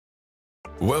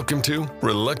Welcome to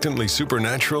Reluctantly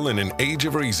Supernatural in an Age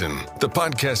of Reason, the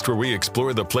podcast where we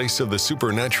explore the place of the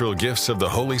supernatural gifts of the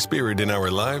Holy Spirit in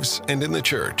our lives and in the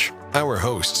church. Our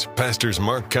hosts, Pastors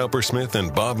Mark Cowpersmith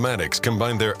and Bob Maddox,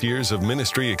 combine their years of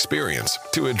ministry experience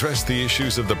to address the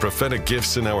issues of the prophetic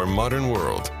gifts in our modern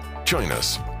world. Join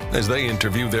us as they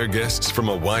interview their guests from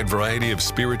a wide variety of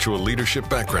spiritual leadership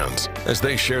backgrounds, as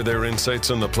they share their insights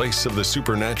on the place of the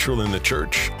supernatural in the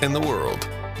church and the world.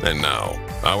 And now,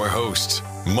 our hosts,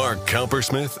 Mark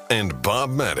Cowpersmith and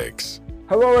Bob Maddox.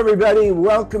 Hello, everybody.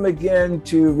 Welcome again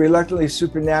to Reluctantly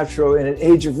Supernatural in an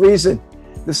Age of Reason.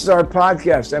 This is our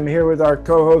podcast. I'm here with our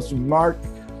co-host, Mark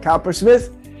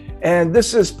Cowpersmith, and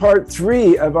this is part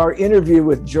 3 of our interview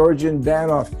with Georgian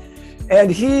Banov. And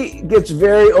he gets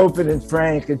very open and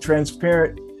frank and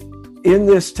transparent in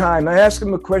this time. I asked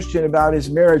him a question about his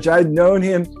marriage. I'd known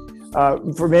him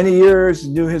for many years,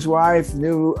 knew his wife,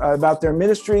 knew about their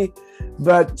ministry,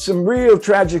 but some real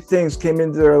tragic things came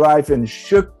into their life and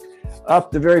shook up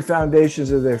the very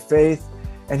foundations of their faith.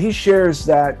 And he shares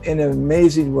that in an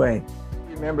amazing way.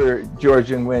 Remember,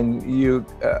 Georgian, when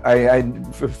I'm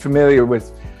familiar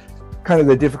with kind of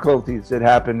the difficulties that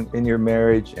happened in your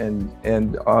marriage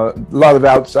and a lot of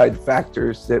outside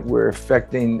factors that were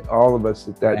affecting all of us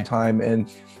at that time. And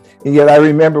yet I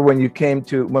remember when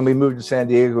we moved to San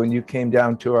Diego and you came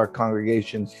down to our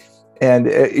congregation and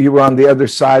you were on the other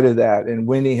side of that. And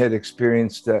Winnie had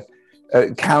experienced a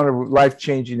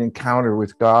life-changing encounter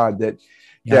with God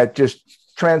that just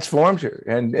transformed her.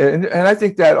 And I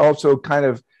think that also kind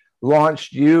of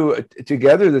launched you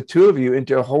together, the two of you,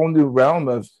 into a whole new realm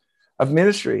of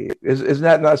ministry. Is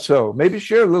that not so? Maybe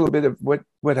share a little bit of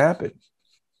what happened.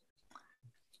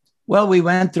 Well, we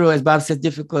went through, as Bob said,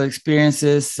 difficult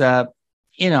experiences.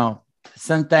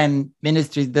 Sometimes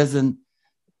ministry doesn't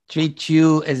treat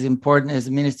you as important as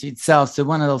the ministry itself. So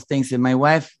one of those things that my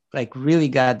wife really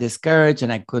got discouraged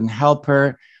and I couldn't help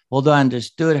her, although I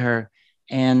understood her.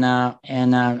 And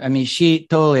she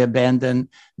totally abandoned,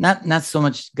 not so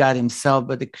much God himself,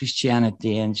 but the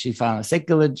Christianity. And she found a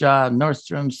secular job,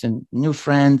 Nordstrom's, and new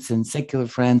friends and secular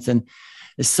friends. And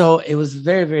so it was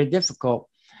very, very difficult.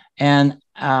 And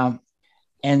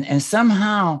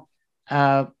somehow,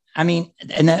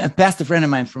 and a pastor friend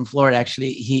of mine from Florida,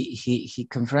 actually, he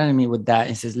confronted me with that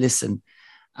and says, listen,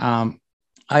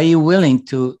 are you willing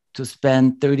to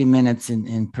spend 30 minutes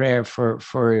in prayer for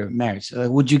your marriage?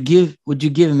 Would you give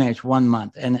a marriage 1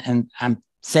 month? And I'm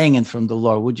saying it from the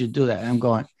Lord. Would you do that? And I'm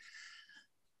going,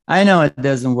 I know it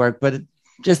doesn't work, but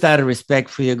just out of respect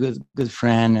for your good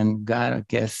friend and God, I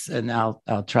guess, and I'll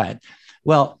try it.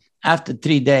 Well, after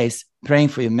 3 days praying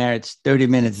for your marriage, 30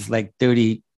 minutes is like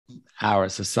 30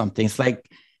 hours or something. It's like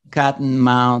cotton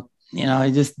mouth.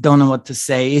 I just don't know what to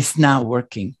say. It's not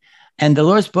working. And the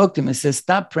Lord spoke to him and says,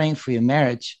 stop praying for your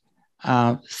marriage.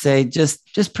 Say,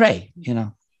 just pray,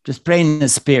 just pray in the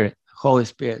Spirit, Holy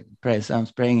Spirit, pray. So I'm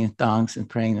praying in tongues and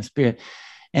praying in the Spirit.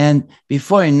 And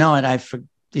before you know it,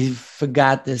 he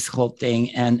forgot this whole thing.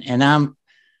 And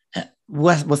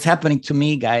what's happening to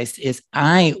me, guys, is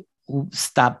I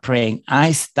stopped praying.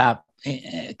 I stopped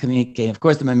communicating. Of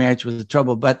course, my marriage was in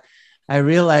trouble, but I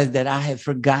realized that I had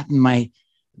forgotten my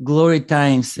glory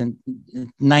times, and at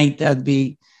night I'd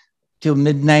be till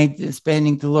midnight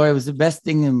spending the Lord. It was the best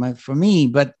thing for me,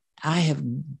 but I have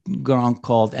gone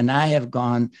cold and I have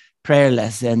gone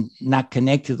prayerless and not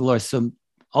connected to the Lord. So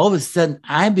all of a sudden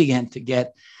I began to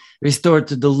get restored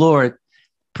to the Lord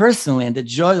personally, and the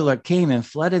joy of the Lord came and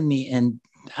flooded me, and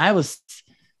I was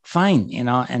fine,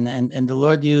 and the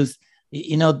Lord used,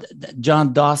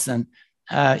 John Dawson.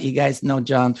 You guys know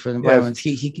John for the environment.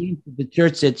 Yes. He came to the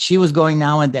church that she was going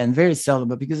now and then, very seldom,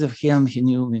 but because of him,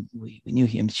 we knew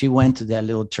him. She went to that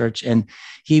little church, and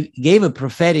he gave a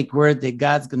prophetic word that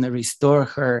God's going to restore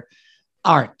her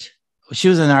art. She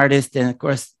was an artist, and of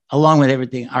course, along with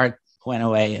everything, art went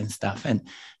away and stuff, and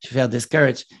she felt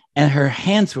discouraged, and her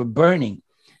hands were burning.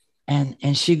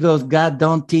 And she goes, God,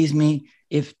 don't tease me.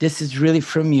 If this is really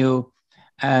from you,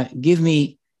 give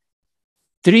me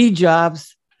 3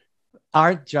 jobs,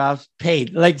 art jobs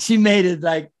paid. She made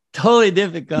it totally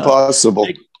difficult.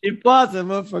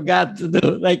 Impossible for God to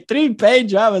do. 3 paid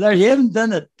jobs. You haven't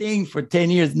done a thing for 10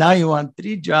 years. Now you want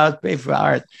 3 jobs paid for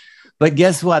art. But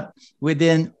guess what?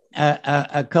 Within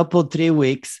a couple, 3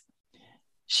 weeks,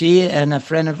 she and a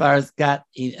friend of ours got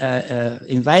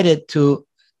invited to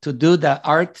do the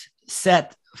art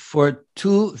set for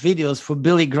 2 videos for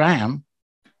Billy Graham.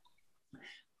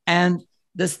 And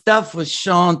the stuff was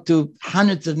shown to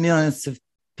hundreds of millions of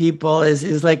people.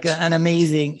 Is like an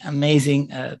amazing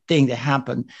thing that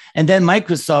happened. And then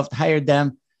Microsoft hired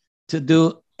them to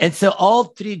do And so all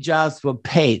three jobs were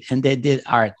paid, and they did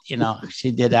art.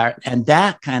 She did art, and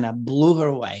that kind of blew her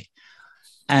away.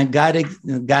 And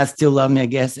God still loved me, I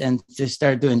guess, and she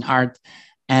started doing art.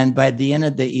 And by the end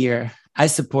of the year, I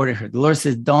supported her. The Lord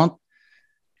says,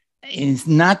 it's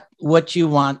not what you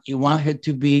want. You want her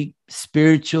to be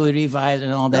spiritually revived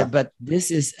and all that, but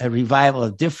this is a revival,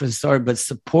 a different story, but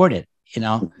support it,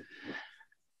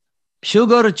 She'll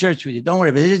go to church with you. Don't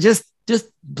worry, but just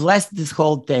bless this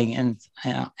whole thing.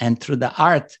 And through the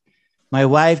art, my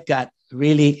wife got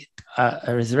really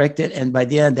resurrected. And by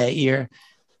the end of that year,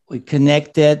 we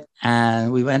connected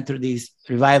and we went through these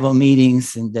revival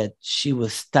meetings, and that she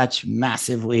was touched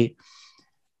massively.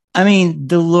 I mean,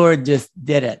 the Lord just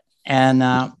did it. And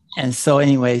so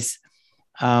anyways,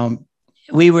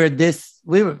 we were just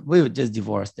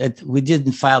divorced. We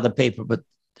didn't file the paper, but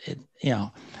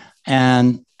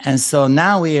and so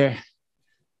now we are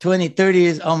 20, 30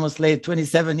 years almost later,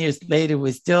 27 years later,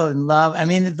 we're still in love. I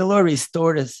mean, the Lord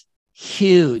restored us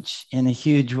in a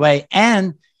huge way,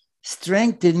 and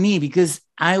strengthened me, because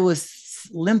I was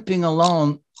limping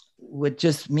alone with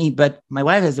just me. But my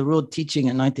wife has a real teaching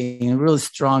anointing and real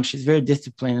strong. She's very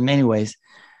disciplined in many ways.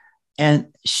 And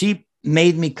she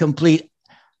made me complete.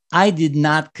 I did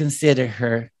not consider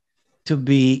her to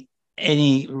be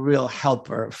any real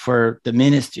helper for the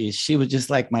ministry. She was just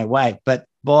like my wife. But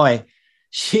boy,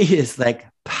 she is like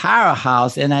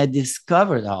powerhouse. And I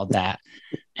discovered all that.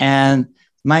 And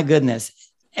my goodness,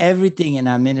 everything in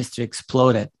our ministry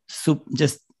exploded. So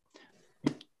just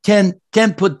 10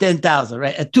 put 10,000,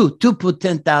 right? Two put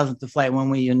 10,000 to flight when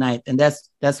we unite. And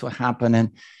that's what happened.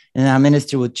 And our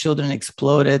ministry with children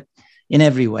exploded in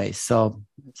every way. So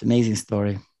it's an amazing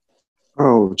story.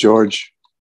 Oh, George,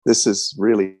 this is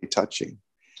really touching.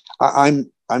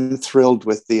 I'm thrilled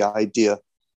with the idea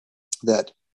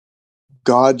that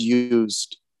God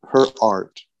used her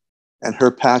art and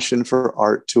her passion for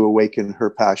art to awaken her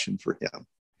passion for him.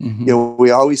 Mm-hmm.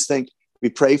 We always think, we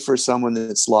pray for someone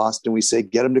that's lost and we say,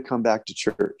 get them to come back to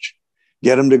church,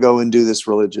 get them to go and do this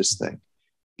religious thing,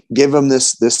 give them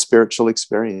this spiritual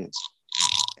experience.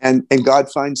 And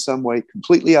God finds some way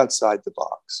completely outside the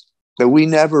box that we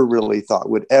never really thought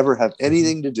would ever have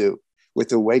anything to do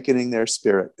with awakening their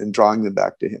spirit and drawing them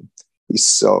back to him. He's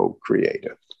so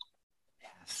creative.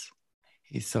 Yes,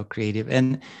 he's so creative.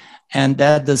 And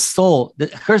that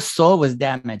her soul was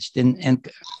damaged and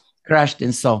crushed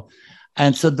in soul.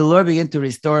 And so the Lord began to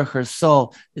restore her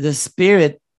soul. The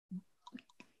spirit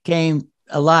came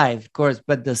alive, of course,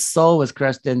 but the soul was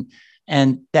crushed.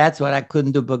 And that's what I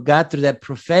couldn't do. But God, through that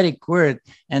prophetic word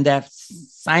and that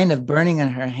sign of burning in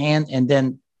her hand, and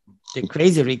then the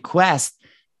crazy request,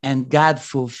 and God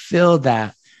fulfilled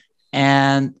that.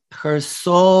 And her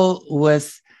soul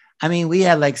was, we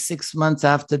had like 6 months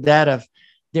after that of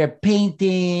their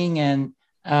painting, and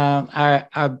our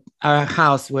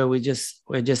house where we're just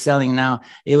selling now,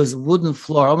 it was wooden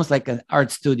floor, almost like an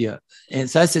art studio. And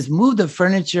so I says, move the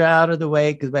furniture out of the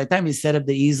way, because by the time you set up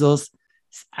the easels,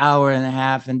 it's an hour and a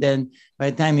half, and then by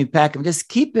the time you pack them, just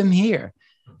keep him here.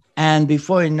 And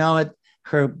before you know it,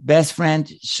 her best friend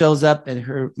shows up,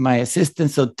 and my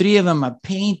assistant. So 3 of them are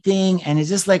painting, and it's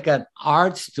just like an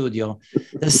art studio.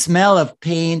 The smell of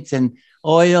paint and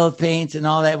oil paints and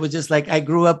all that was just like, I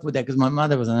grew up with that because my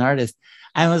mother was an artist.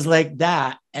 I was like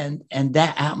that. And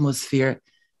that atmosphere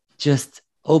just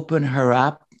opened her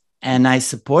up, and I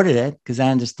supported it because I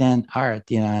understand art,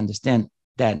 I understand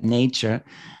that nature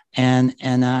and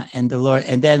the Lord.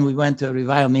 And then we went to a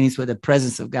revival meetings where the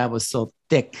presence of God was so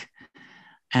thick,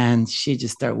 and she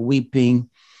just started weeping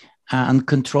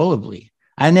uncontrollably.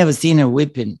 I never seen her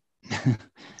weeping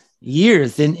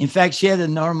years. And in fact, she had a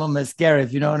normal mascara,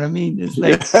 if you know what I mean. It's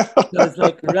like, so it's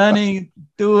like running,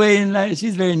 two-way. Like,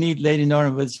 she's a very neat lady,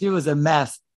 Norma, but she was a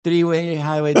mess. 3-way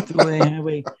highway, 2-way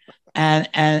highway. And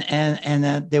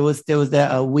there was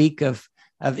a week of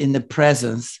in the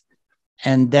presence.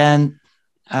 And then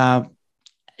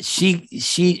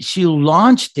she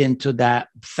launched into that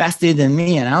faster than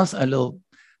me. And I was a little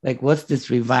like, what's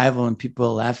this revival? And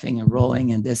people laughing and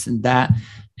rolling and this and that.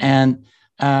 And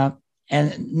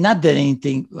not that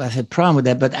anything, I had a problem with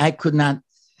that, but I could not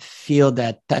feel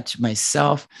that touch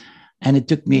myself. And it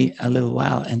took me a little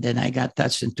while. And then I got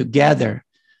touched, and together,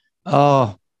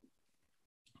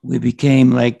 we became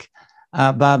like,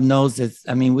 Bob knows this.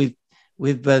 I mean,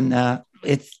 we've been,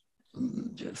 it's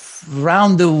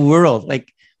around the world.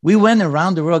 Like, we went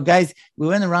around the world, guys. We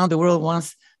went around the world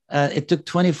once. It took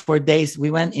 24 days.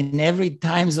 We went in every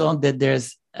time zone that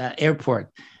there's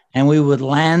airport, and we would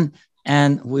land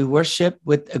and we worship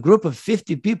with a group of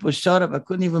 50 people showed up. I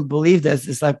couldn't even believe this.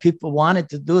 It's like people wanted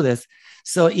to do this.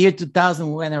 So year 2000,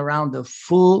 we went around the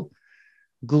full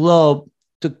globe.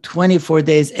 Took 24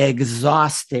 days,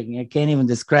 exhausting. I can't even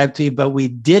describe to you, but we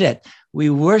did it. We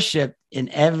worshiped in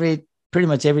pretty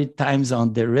much every time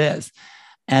zone there is.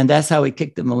 And that's how we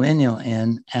kicked the millennial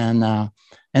in. And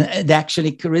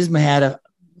actually, Charisma had a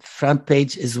front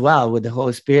page as well with the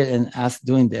Holy Spirit and us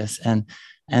doing this. And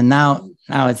now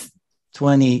it's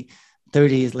 30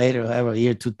 years later, whatever,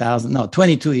 year 2000, no,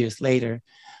 22 years later.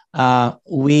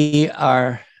 We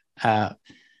are,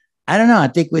 I don't know, I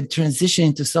think we're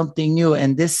transitioning to something new.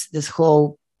 And this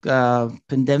whole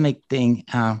pandemic thing,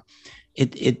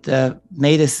 it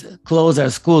made us close our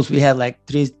schools. We had like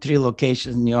three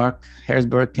locations, New York,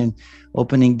 Harrisburg, and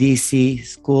opening DC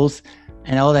schools,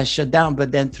 and all that shut down.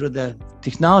 But then through the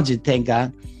technology, thank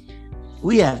God,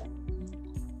 we have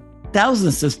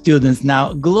thousands of students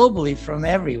now globally from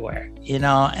everywhere,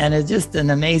 and it's just an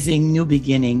amazing new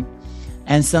beginning,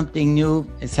 and something new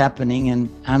is happening, and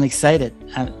I'm excited.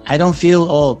 I don't feel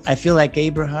old. I feel like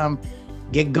Abraham.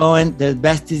 Get going. The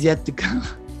best is yet to come.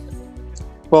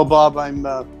 Well, Bob, I'm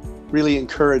really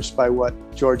encouraged by what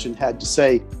Georgian had to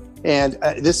say. And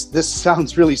this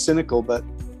sounds really cynical, but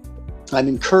I'm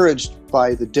encouraged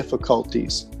by the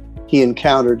difficulties he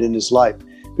encountered in his life.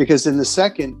 Because in the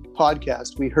second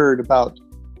podcast, we heard about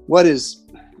what is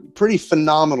pretty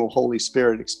phenomenal Holy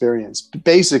Spirit experience.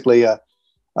 Basically, an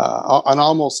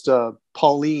almost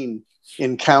Pauline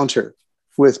encounter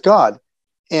with God.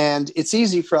 And it's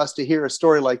easy for us to hear a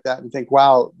story like that and think,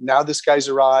 wow, now this guy's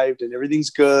arrived and everything's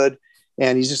good.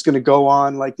 And he's just going to go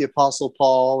on like the Apostle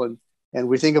Paul. And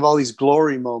we think of all these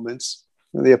glory moments.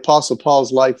 And the Apostle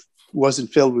Paul's life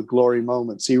wasn't filled with glory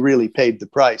moments. He really paid the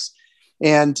price.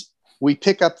 And we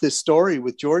pick up this story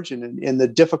with Georgian and the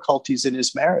difficulties in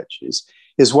his marriage.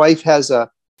 His wife has a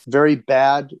very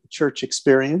bad church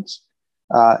experience.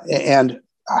 And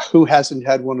who hasn't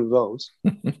had one of those?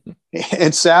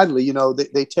 And sadly,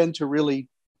 they tend to really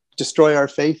destroy our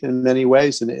faith in many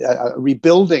ways. And a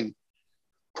rebuilding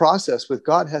process with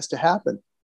God has to happen.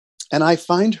 And I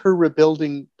find her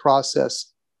rebuilding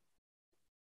process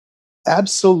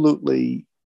absolutely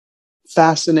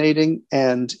fascinating.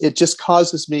 And it just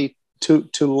causes me to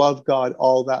love God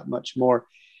all that much more.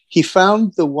 He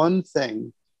found the one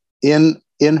thing in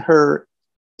her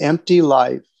empty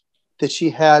life that she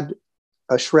had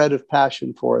a shred of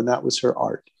passion for, and that was her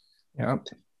art. Yeah.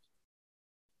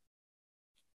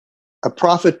 A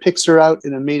prophet picks her out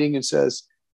in a meeting and says,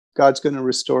 God's going to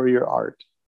restore your art.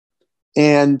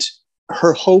 And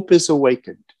her hope is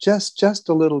awakened. Just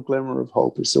a little glimmer of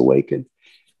hope is awakened.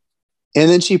 And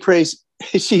then she prays,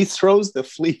 she throws the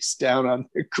fleece down on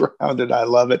the ground, and I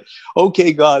love it.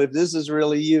 Okay, God, if this is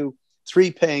really you,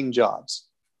 3 paying jobs.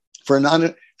 For an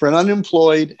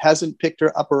unemployed, hasn't picked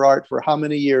her up her art for how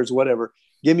many years, whatever.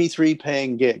 Give me 3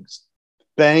 paying gigs.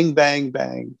 Bang, bang,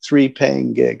 bang, 3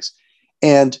 paying gigs.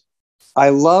 And I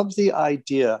love the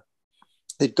idea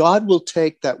that God will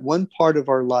take that one part of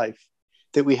our life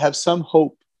that we have some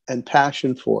hope and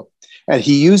passion for, and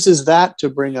he uses that to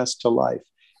bring us to life.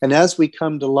 And as we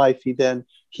come to life, he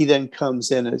then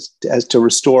comes in as to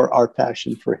restore our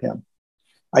passion for him.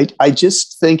 I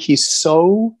just think he's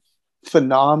so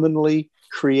phenomenally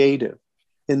creative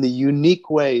in the unique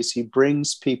ways he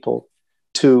brings people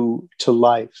to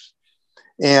life.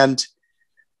 And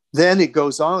then it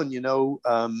goes on,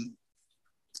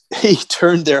 he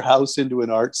turned their house into an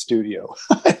art studio.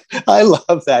 I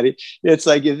love that. It's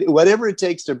like, whatever it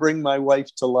takes to bring my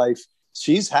wife to life,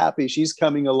 she's happy. She's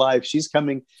coming alive. She's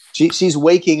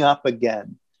waking up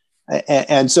again.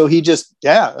 And so he just,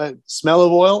 smell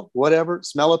of oil, whatever,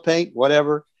 smell of paint,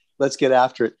 whatever, let's get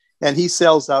after it. And he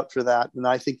sells out for that. And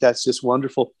I think that's just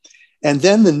wonderful. And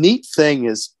then the neat thing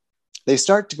is they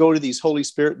start to go to these Holy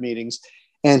Spirit meetings,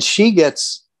 and she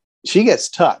gets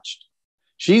touched.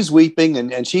 She's weeping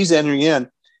and she's entering in,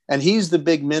 and he's the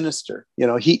big minister.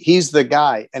 He's the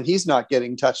guy, and he's not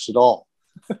getting touched at all.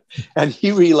 And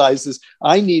he realizes,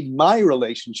 I need my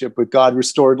relationship with God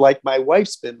restored like my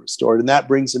wife's been restored. And that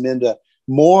brings him into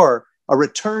a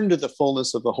return to the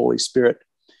fullness of the Holy Spirit,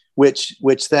 which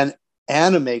then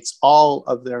animates all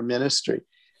of their ministry.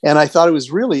 And I thought it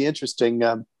was really interesting.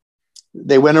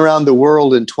 They went around the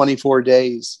world in 24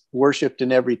 days, worshiped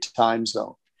in every time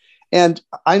zone. And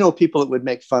I know people that would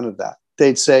make fun of that.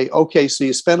 They'd say, okay, so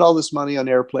you spent all this money on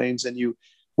airplanes, and you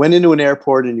went into an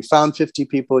airport and you found 50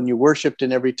 people and you worshiped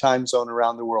in every time zone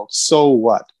around the world. So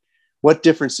what? What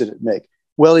difference did it make?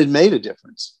 Well, it made a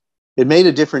difference. It made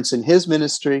a difference in his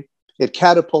ministry. It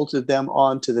catapulted them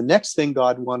on to the next thing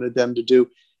God wanted them to do.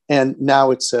 And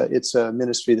now it's a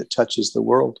ministry that touches the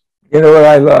world. What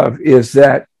I love is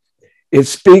that it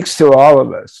speaks to all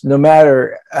of us, no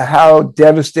matter how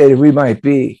devastated we might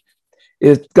be.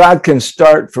 God can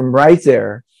start from right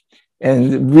there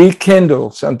and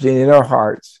rekindle something in our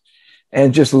hearts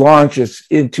and just launch us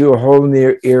into a whole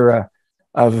new era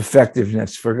of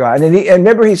effectiveness for God. And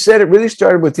remember, he said it really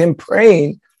started with him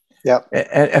praying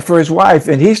and for his wife,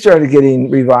 and he started getting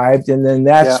revived, and then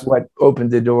that's what opened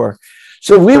the door.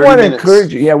 So we want to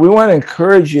encourage you. Yeah, we want to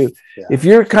encourage you. Yeah.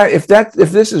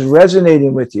 If this is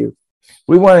resonating with you,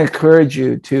 we want to encourage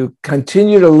you to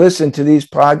continue to listen to these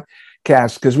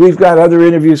podcasts, because we've got other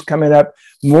interviews coming up,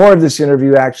 more of this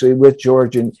interview actually with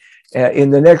George, and in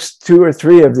the next 2 or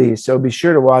 3 of these. So be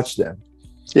sure to watch them.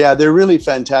 Yeah, they're really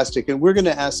fantastic. And we're going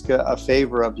to ask a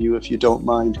favor of you, if you don't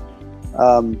mind.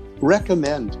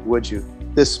 Recommend, would you,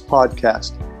 this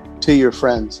podcast to your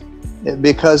friends?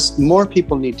 Because more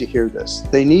people need to hear this.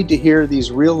 They need to hear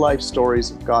these real life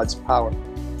stories of God's power.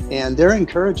 And they're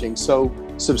encouraging. So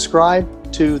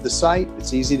subscribe to the site.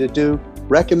 It's easy to do.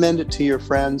 Recommend it to your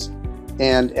friends.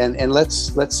 And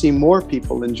let's see more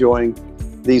people enjoying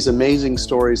these amazing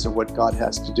stories of what God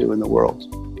has to do in the world.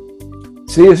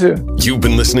 See you soon. You've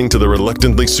been listening to the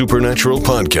Reluctantly Supernatural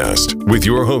podcast with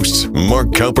your hosts, Mark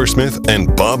Cowpersmith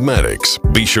and Bob Maddox.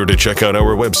 Be sure to check out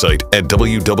our website at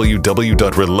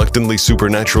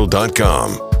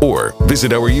www.reluctantlysupernatural.com or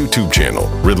visit our YouTube channel,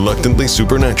 Reluctantly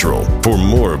Supernatural, for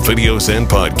more videos and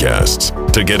podcasts.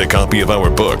 To get a copy of our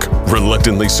book,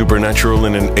 Reluctantly Supernatural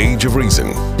in an Age of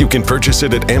Reason, you can purchase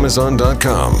it at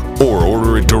Amazon.com or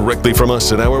order it directly from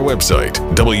us at our website,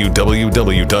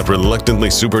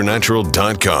 www.reluctantlysupernatural.com.